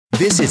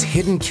This is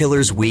Hidden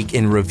Killers Week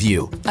in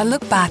Review. A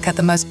look back at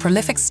the most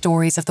prolific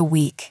stories of the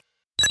week.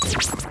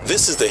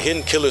 This is the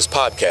Hidden Killers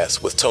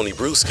podcast with Tony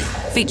Brueski.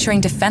 Featuring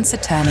defense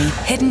attorney,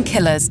 Hidden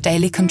Killers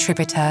daily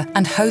contributor,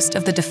 and host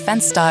of the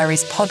Defense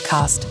Diaries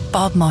podcast,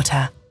 Bob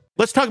Motta.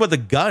 Let's talk about the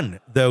gun,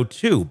 though,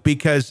 too,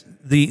 because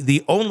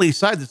the only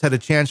side that's had a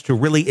chance to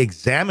really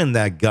examine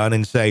that gun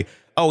and say,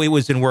 oh, it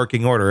was in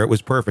working order, it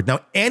was perfect. Now,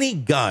 any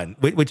gun,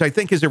 which I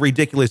think is a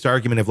ridiculous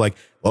argument of like,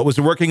 well, it was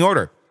a working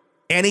order.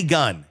 Any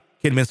gun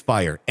can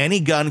misfire. Any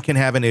gun can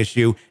have an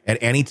issue at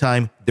any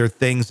time. There are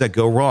things that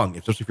go wrong,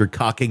 especially if you're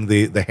cocking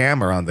the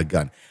hammer on the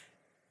gun.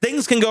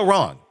 Things can go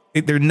wrong.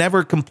 They're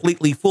never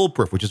completely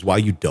foolproof, which is why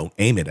you don't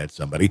aim it at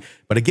somebody.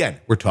 But again,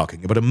 we're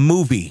talking about a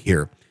movie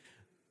here.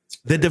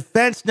 The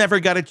defense never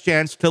got a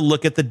chance to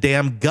look at the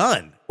damn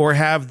gun or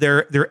have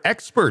their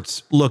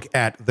experts look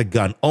at the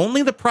gun.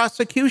 Only the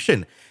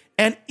prosecution.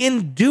 And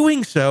in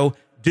doing so,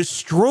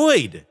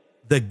 destroyed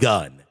the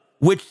gun,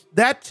 which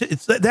that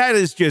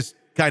is just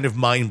kind of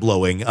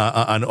mind-blowing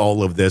on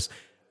all of this.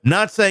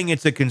 Not saying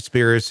it's a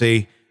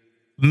conspiracy,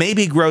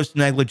 maybe gross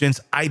negligence,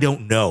 I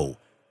don't know.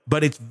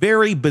 But it's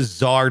very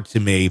bizarre to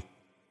me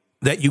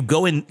that you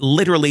go and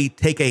literally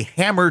take a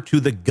hammer to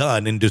the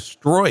gun and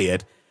destroy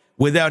it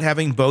without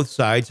having both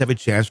sides have a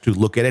chance to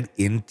look at it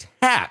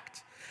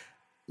intact.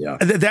 Yeah,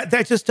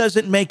 that just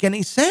doesn't make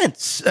any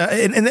sense.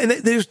 And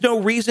there's no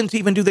reason to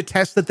even do the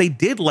test that they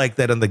did like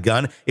that on the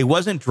gun. It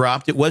wasn't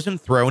dropped. It wasn't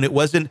thrown. It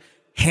wasn't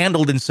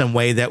handled in some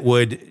way that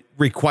would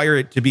require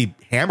it to be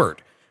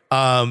hammered.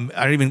 I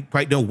don't even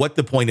quite know what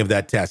the point of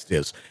that test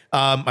is.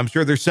 I'm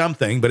sure there's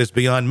something, but it's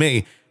beyond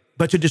me.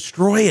 But to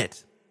destroy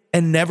it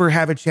and never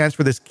have a chance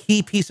for this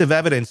key piece of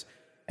evidence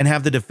and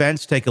have the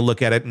defense take a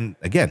look at it and,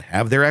 again,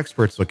 have their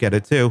experts look at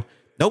it too.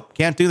 Nope,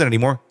 can't do that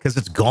anymore because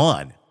it's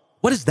gone.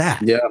 What is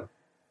that? Yeah,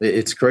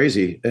 it's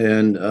crazy.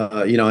 And,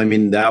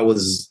 that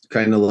was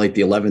kind of like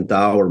the 11th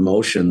hour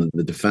motion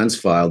the defense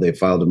filed. They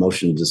filed a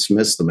motion to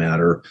dismiss the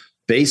matter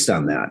based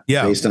on that,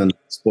 based on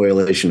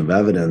spoliation of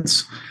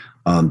evidence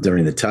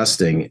during the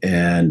testing.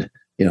 And,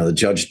 the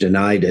judge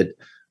denied it.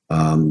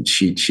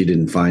 She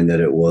didn't find that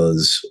it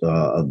was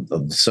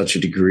of such a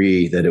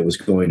degree that it was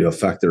going to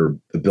affect their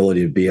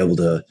ability to be able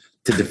to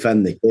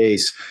defend the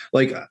case.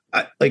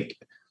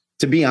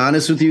 To be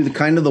honest with you,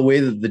 the way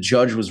that the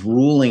judge was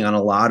ruling on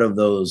a lot of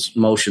those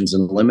motions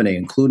in limine,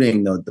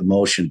 including the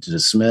motion to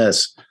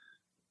dismiss,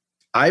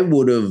 I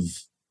would have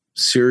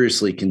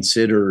seriously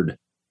considered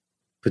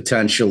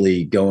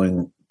potentially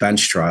going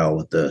bench trial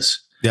with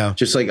this. Yeah,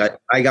 just like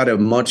I got a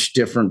much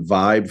different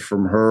vibe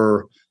from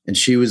her. And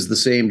she was the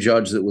same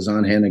judge that was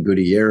on Hannah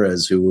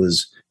Gutierrez, who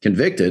was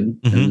convicted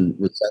and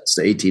was sentenced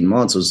to 18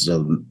 months,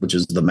 which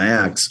is the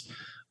max.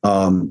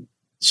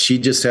 She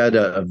just had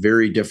a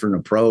very different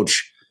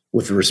approach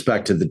with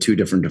respect to the two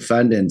different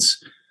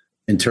defendants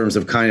in terms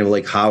of kind of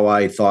like how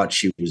I thought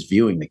she was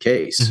viewing the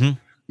case.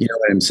 You know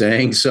what I'm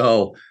saying?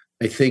 So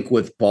I think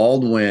with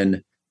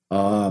Baldwin,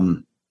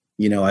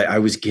 I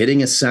was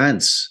getting a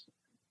sense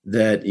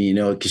that,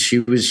 because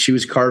she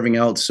was carving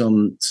out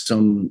some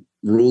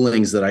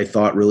rulings that I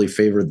thought really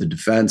favored the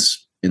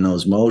defense in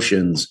those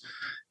motions.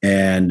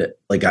 And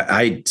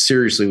I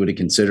seriously would have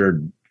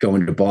considered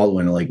going to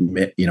Baldwin,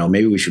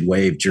 maybe we should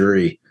waive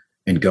jury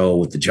and go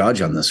with the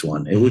judge on this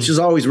one, which is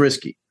always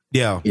risky.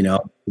 Yeah.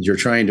 You're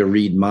trying to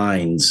read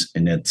minds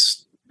and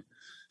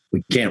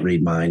we can't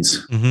read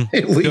minds,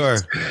 at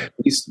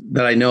least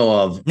that I know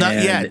of. Not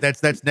yet.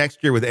 That's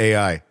next year with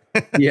AI.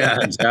 Yeah,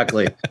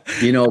 exactly.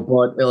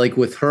 But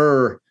with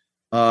her,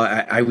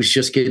 I was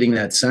just getting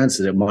that sense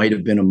that it might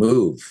have been a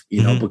move,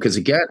 because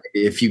again,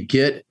 if you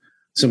get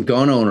some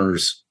gun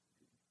owners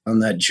on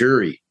that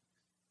jury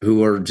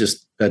who are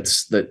just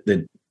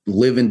that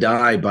live and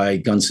die by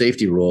gun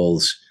safety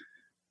rules,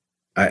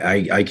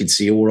 I could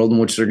see a world in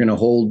which they're going to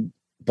hold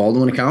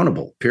Baldwin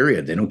accountable.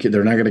 Period. They're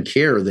not going to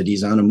care that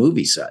he's on a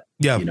movie set.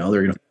 Yeah, they're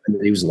going to find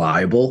that he was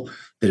liable,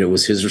 that it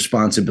was his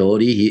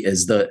responsibility. He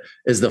as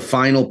the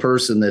final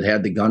person that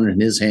had the gun in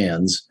his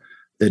hands,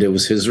 that it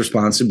was his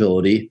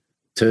responsibility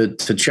to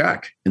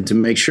check and to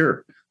make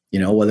sure,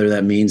 whether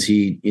that means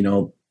he,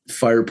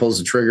 pulls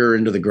the trigger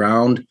into the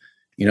ground,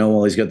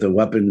 while he's got the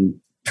weapon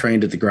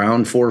trained at the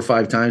ground 4 or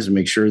 5 times to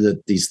make sure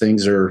that these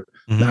things are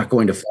not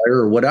going to fire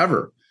or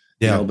whatever,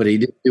 but he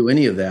didn't do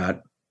any of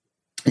that,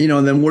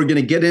 and then we're going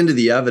to get into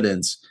the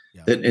evidence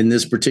that in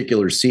this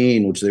particular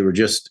scene, which they were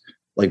just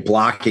like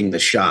blocking the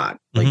shot,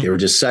 like they were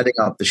just setting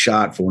up the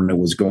shot for when it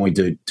was going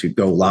to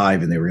go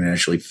live and they were going to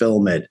actually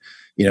film it.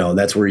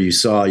 That's where you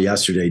saw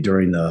yesterday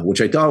during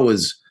which I thought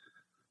was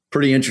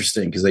pretty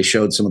interesting because they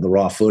showed some of the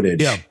raw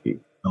footage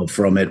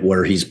from it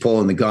where he's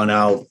pulling the gun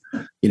out,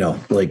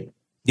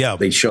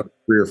 they showed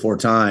 3 or 4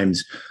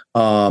 times,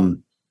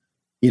 and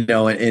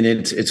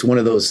it's one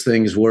of those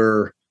things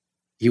where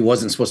he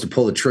wasn't supposed to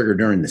pull the trigger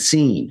during the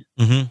scene,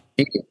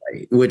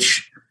 anyway,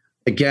 which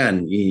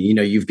again,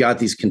 you've got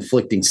these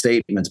conflicting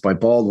statements by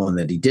Baldwin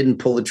that he didn't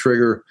pull the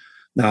trigger.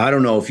 Now, I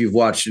don't know if you've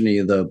watched any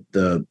of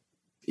the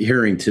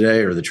hearing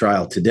today or the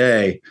trial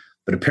today,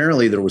 but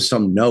apparently there was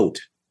some note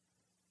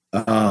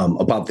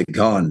about the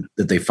gun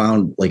that they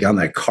found like on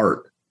that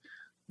cart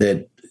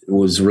that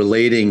was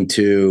relating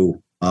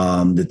to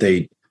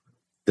that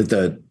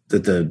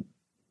the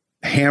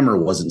hammer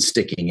wasn't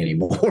sticking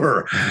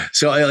anymore.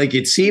 So like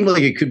it seemed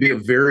like it could be a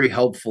very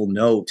helpful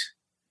note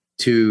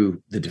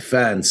to the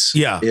defense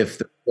if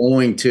they're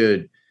going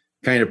to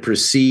kind of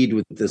proceed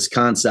with this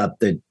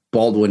concept that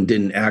Baldwin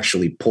didn't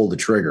actually pull the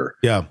trigger.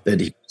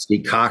 That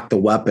he cocked the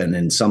weapon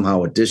and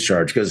somehow it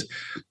discharged. Because,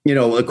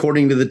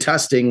 according to the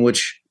testing,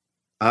 which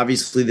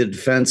obviously the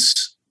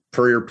defense,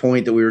 per your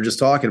point that we were just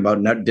talking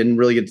about, didn't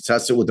really get to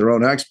test it with their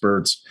own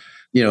experts.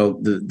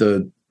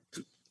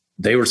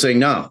 They were saying,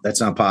 no,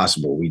 that's not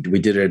possible. We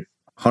did it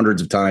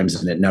hundreds of times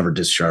and it never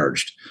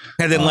discharged.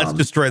 And then let's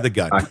destroy the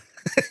gun.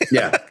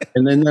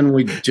 And then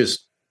we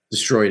just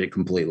destroyed it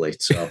completely.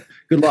 So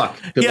good luck.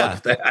 Good luck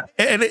with that.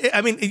 And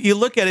I mean, you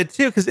look at it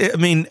too, because I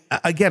mean,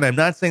 again, I'm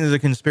not saying there's a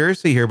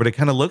conspiracy here, but it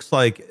kind of looks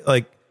like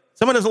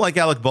someone doesn't like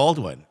Alec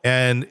Baldwin,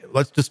 and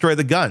let's destroy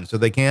the gun so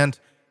they can't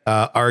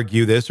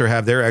argue this or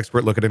have their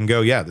expert look at it and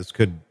go, yeah, this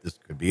could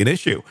be an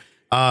issue.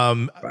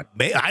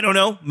 I don't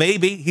know.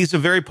 Maybe he's a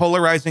very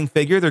polarizing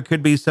figure. There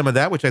could be some of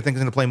that, which I think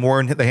is going to play more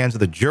in the hands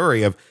of the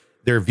jury of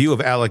their view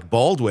of Alec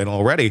Baldwin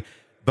already.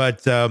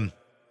 But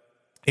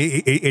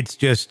it's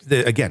just,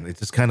 again, it's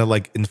just kind of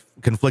like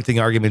conflicting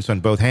arguments on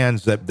both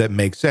hands that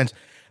make sense.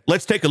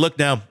 Let's take a look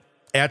now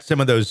at some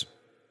of those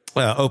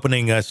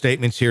opening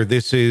statements here.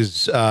 This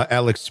is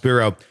Alex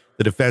Spiro,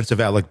 the defense of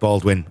Alec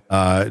Baldwin,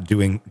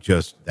 doing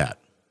just that.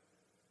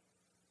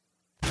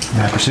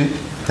 May I proceed?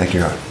 Thank you,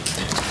 Your Honor.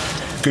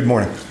 Good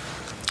morning.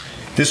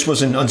 This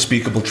was an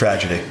unspeakable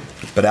tragedy,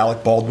 but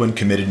Alec Baldwin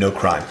committed no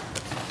crime.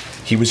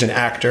 He was an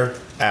actor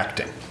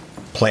acting,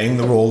 playing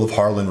the role of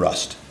Harlan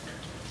Rust.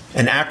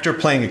 An actor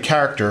playing a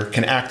character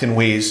can act in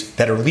ways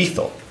that are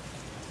lethal,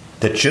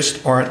 that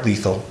just aren't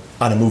lethal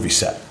on a movie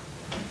set.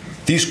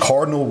 These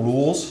cardinal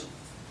rules,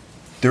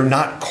 they're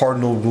not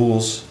cardinal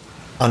rules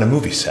on a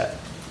movie set.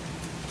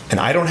 And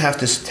I don't have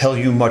to tell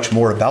you much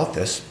more about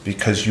this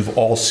because you've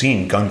all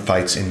seen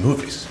gunfights in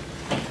movies.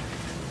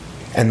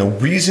 And the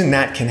reason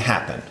that can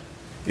happen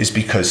is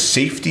because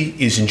safety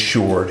is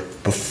ensured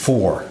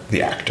before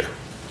the actor.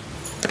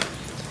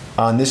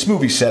 On this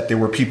movie set, there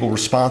were people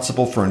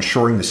responsible for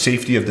ensuring the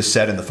safety of the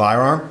set and the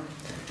firearm.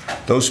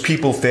 Those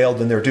people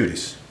failed in their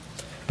duties,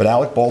 but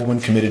Alec Baldwin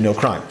committed no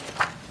crime.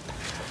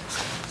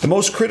 The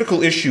most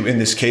critical issue in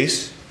this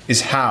case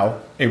is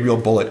how a real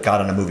bullet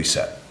got on a movie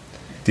set.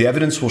 The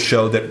evidence will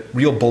show that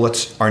real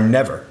bullets are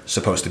never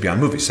supposed to be on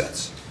movie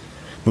sets.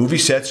 Movie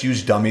sets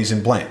use dummies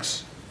and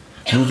blanks.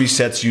 Movie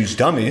sets use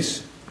dummies,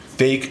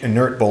 fake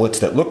inert bullets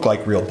that look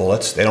like real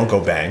bullets, they don't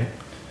go bang,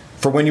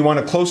 for when you want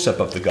a close-up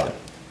of the gun.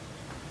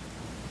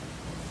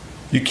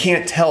 You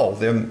can't tell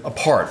them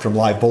apart from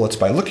live bullets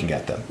by looking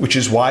at them, which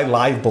is why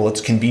live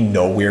bullets can be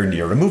nowhere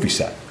near a movie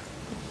set.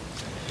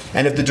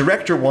 And if the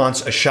director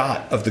wants a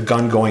shot of the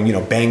gun going,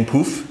 bang,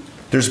 poof,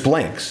 there's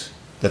blanks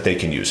that they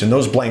can use. And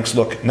those blanks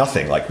look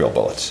nothing like real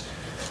bullets.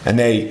 And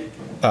they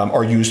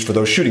are used for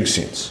those shooting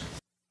scenes.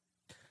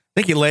 I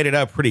think you laid it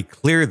out pretty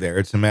clear there.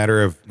 It's a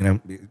matter of,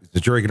 is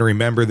the jury going to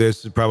remember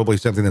this? It's probably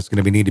something that's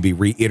going to need to be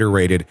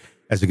reiterated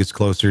as it gets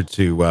closer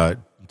to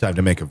time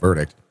to make a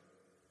verdict.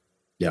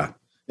 Yeah.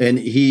 And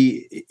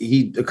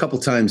he a couple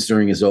times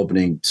during his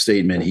opening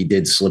statement, he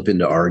did slip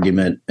into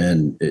argument.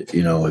 And,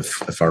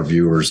 if our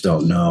viewers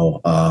don't know,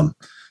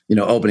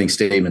 opening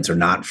statements are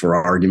not for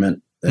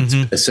argument. That's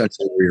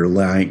essentially where you're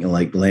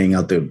laying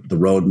out the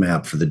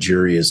roadmap for the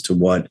jury as to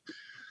what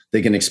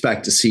they can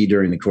expect to see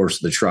during the course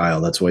of the trial.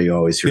 That's why you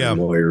always hear the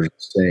lawyers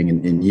saying,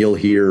 and you'll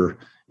hear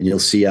and you'll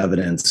see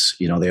evidence.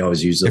 They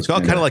always use those. It's all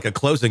kind of like a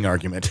closing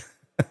argument.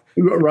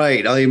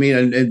 Right. I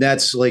mean, and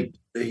that's like,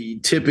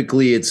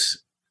 typically it's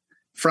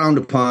frowned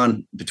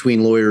upon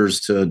between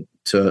lawyers to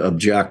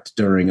object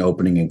during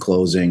opening and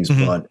closings,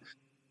 but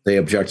they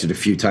objected a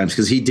few times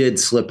because he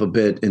did slip a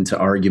bit into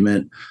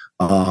argument.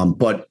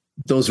 But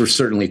those are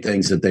certainly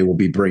things that they will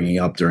be bringing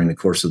up during the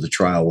course of the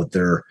trial with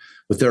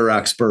their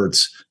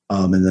experts.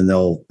 And then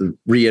they'll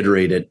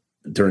reiterate it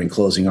during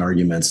closing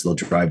arguments. They'll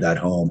drive that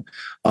home.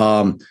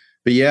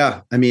 But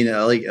yeah, I mean,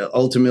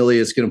 ultimately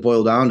it's going to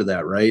boil down to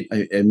that, right?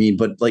 I mean,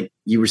 but like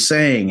you were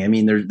saying, I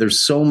mean, there's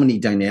so many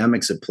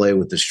dynamics at play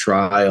with this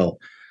trial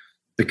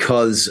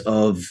because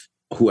of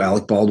who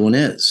Alec Baldwin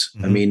is.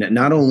 I mean,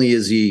 not only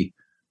is he,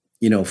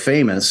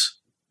 famous,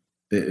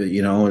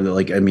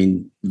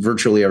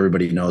 virtually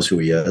everybody knows who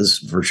he is.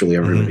 Virtually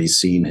everybody's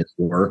seen his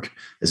work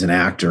as an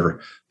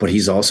actor, but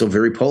he's also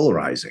very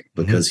polarizing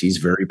because he's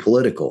very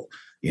political,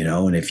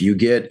 and if you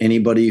get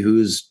anybody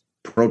who's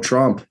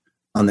pro-Trump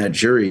on that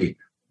jury,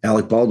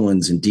 Alec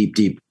Baldwin's in deep,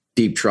 deep,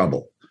 deep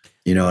trouble.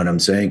 You know what I'm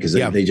saying? Because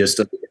they just,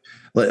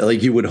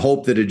 like, you would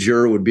hope that a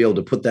juror would be able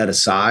to put that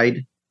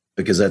aside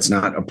because that's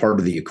not a part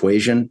of the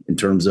equation in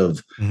terms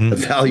of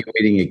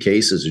evaluating a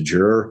case as a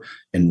juror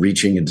and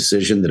reaching a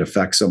decision that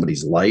affects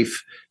somebody's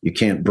life. You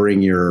can't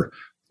bring your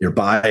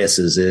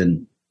biases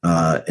in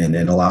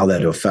and allow that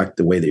to affect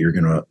the way that you're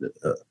going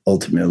to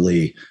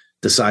ultimately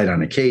decide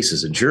on a case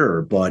as a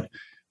juror. But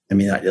I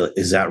mean,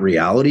 is that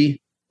reality?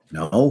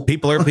 No,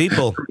 people are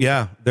people.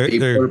 Yeah.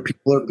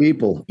 People are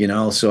people,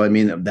 so I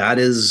mean, that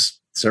is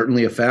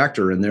certainly a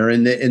factor in there.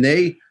 And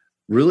they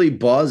really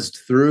buzzed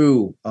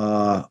through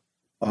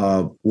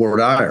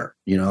Ward Ire.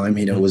 I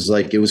mean, it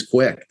was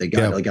quick. They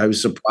got I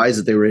was surprised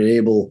that they were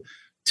able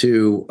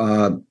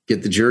to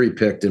get the jury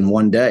picked in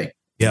one day.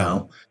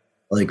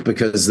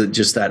 Because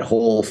just that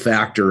whole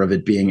factor of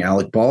it being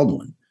Alec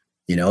Baldwin,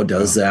 how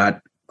does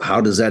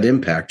that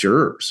impact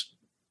jurors?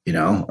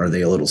 Are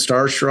they a little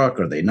starstruck?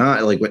 Are they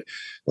not?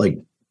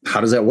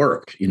 How does that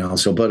work?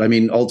 But I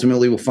mean,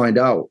 ultimately we'll find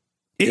out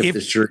if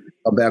this jury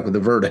come back with a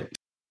verdict.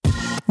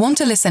 Want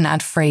to listen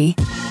ad-free?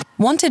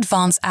 Want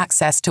advanced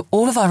access to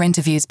all of our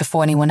interviews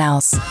before anyone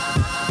else?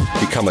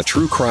 Become a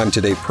True Crime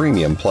Today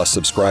Premium Plus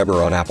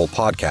subscriber on Apple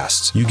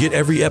Podcasts. You get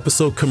every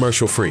episode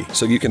commercial-free.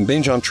 So you can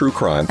binge on true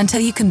crime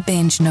until you can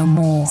binge no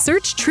more.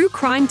 Search True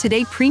Crime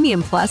Today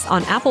Premium Plus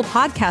on Apple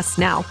Podcasts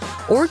now,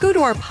 or go to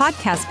our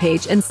podcast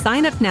page and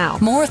sign up now.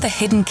 More of the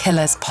Hidden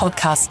Killers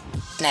podcast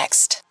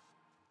next.